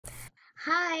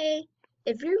Hi!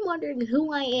 If you're wondering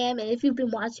who I am and if you've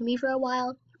been watching me for a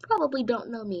while, you probably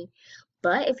don't know me.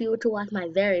 But if you were to watch my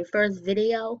very first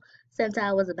video since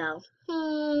I was about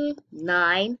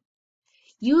 9,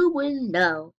 you would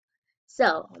know.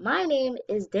 So, my name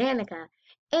is Danika,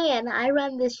 and I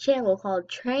run this channel called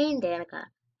Trained Danika.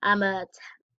 I'm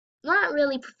not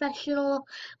really professional,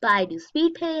 but I do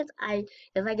speed paints.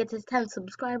 If I get to 10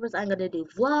 subscribers, I'm gonna do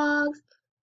vlogs.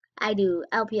 I do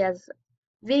LPS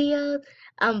videos,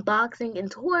 unboxing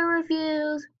and toy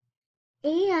reviews,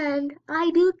 and I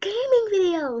do gaming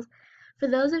videos. For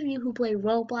those of you who play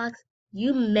Roblox,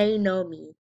 you may know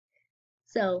me.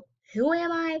 So, who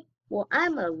am I? Well,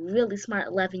 I'm a really smart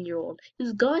 11-year-old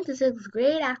who's going to 6th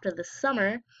grade after the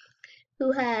summer,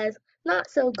 who has not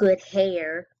so good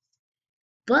hair,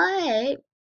 but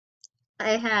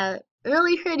I have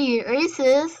really pretty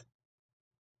erases.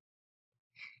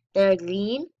 They're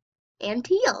green and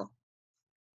teal.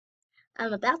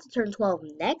 I'm about to turn 12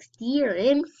 next year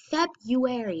in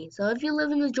February. So if you live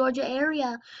in the Georgia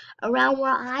area around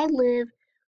where I live,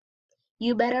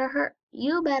 you better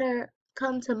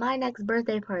come to my next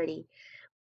birthday party.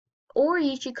 Or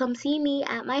you should come see me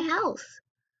at my house.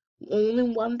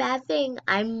 Only one bad thing,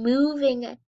 I'm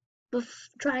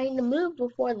trying to move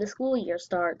before the school year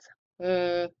starts.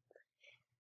 And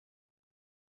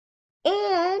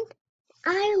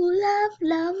I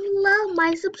love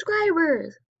my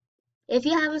subscribers. If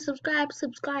you haven't subscribed,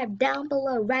 subscribe down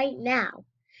below right now.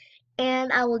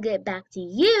 And I will get back to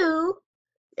you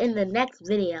in the next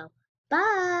video.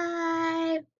 Bye!